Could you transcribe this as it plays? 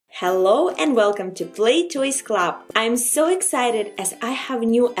Hello and welcome to Play Toys Club. I'm so excited as I have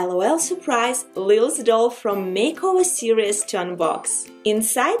new LOL Surprise LILS doll from Makeover Series to unbox.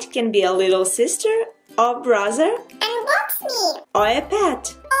 Inside can be a little sister or brother, unbox me, or a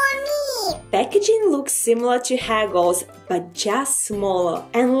pet, or me. Packaging looks similar to haggles but just smaller.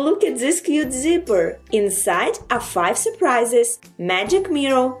 And look at this cute zipper. Inside are 5 surprises: magic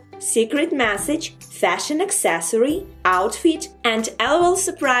mirror, secret message, fashion accessory, outfit, and LOL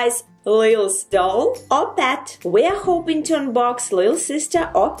Surprise LILS doll or pet. We are hoping to unbox Lil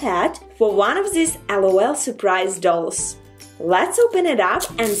sister or pet for one of these LOL Surprise dolls. Let's open it up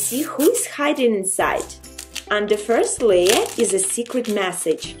and see who is hiding inside. On the first layer is a secret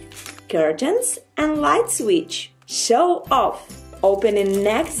message, curtains and light switch. Show off. Opening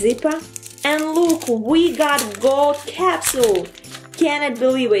next zipper and look, we got gold capsule. Cannot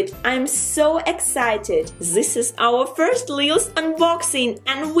believe it, I'm so excited. This is our first LILS unboxing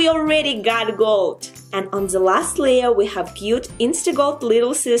and we already got gold. And on the last layer we have cute Instagold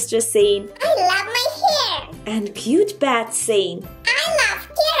little sister saying, I love my hair. And cute bat saying, I love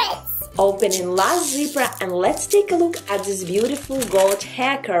carrots. Opening last zipper and let's take a look at this beautiful gold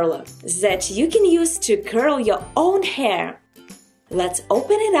hair curler that you can use to curl your own hair. Let's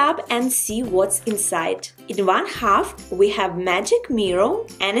open it up and see what's inside. In one half, we have magic mirror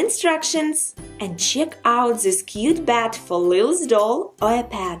and instructions. And check out this cute bat for LILS doll or a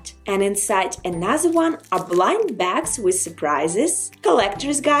pet. And inside another one are blind bags with surprises,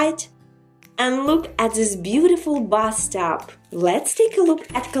 collector's guide. And look at this beautiful bus stop. Let's take a look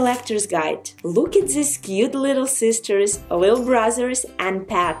at collector's guide. Look at these cute little sisters, little brothers and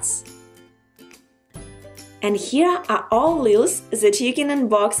pets. And here are all LILS that you can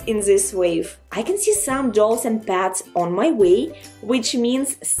unbox in this wave. I can see some dolls and pets on my way, which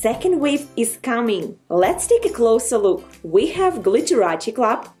means second wave is coming. Let's take a closer look. We have Glitterati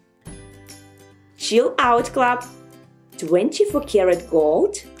Club, Chill Out Club, 24 Karat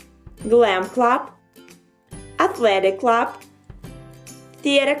Gold, Glam Club, Athletic Club,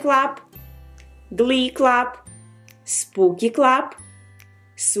 Theater Club, Glee Club, Spooky Club,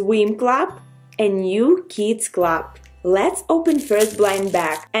 Swim Club, a new kids club. Let's open first blind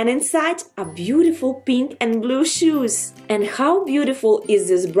bag, and inside are beautiful pink and blue shoes. And how beautiful is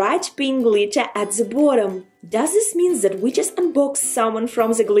this bright pink glitter at the bottom? Does this mean that we just unboxed someone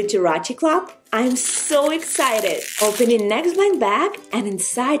from the Glitterati club? I'm so excited! Opening next blind bag, and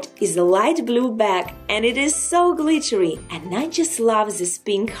inside is a light blue bag, and it is so glittery, and I just love this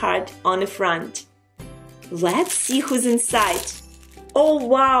pink heart on the front. Let's see who's inside. Oh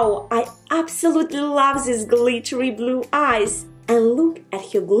wow, I absolutely love these glittery blue eyes. And look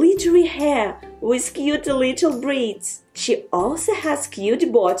at her glittery hair with cute little braids. She also has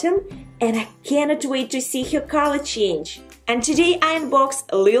cute bottom and I cannot wait to see her color change. And today I unboxed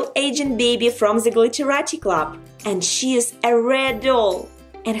a little Asian baby from the Glitterati Club. And she is a red doll.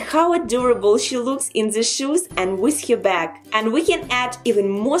 And how adorable she looks in the shoes and with her bag. And we can add even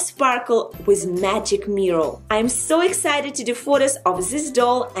more sparkle with magic mirror. I'm so excited to do photos of this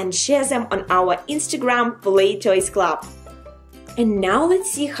doll and share them on our Instagram Play Toys Club. And now let's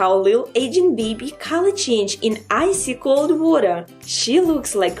see how little Asian baby color change in icy cold water. She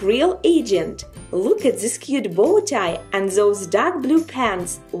looks like real agent. Look at this cute bow tie and those dark blue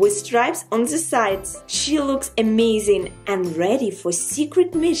pants with stripes on the sides. She looks amazing and ready for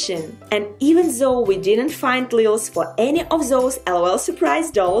secret mission. And even though we didn't find LILS for any of those LOL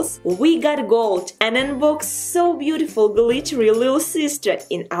Surprise dolls, we got gold and unboxed so beautiful glittery little sister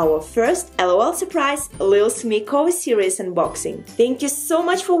in our first LOL Surprise LILS Makeover Series unboxing. Thank you so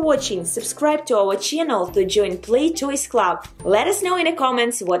much for watching. Subscribe to our channel to join Play Toys Club. Let us know in the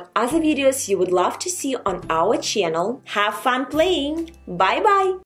comments what other videos you would love to see on our channel. Have fun playing! Bye bye!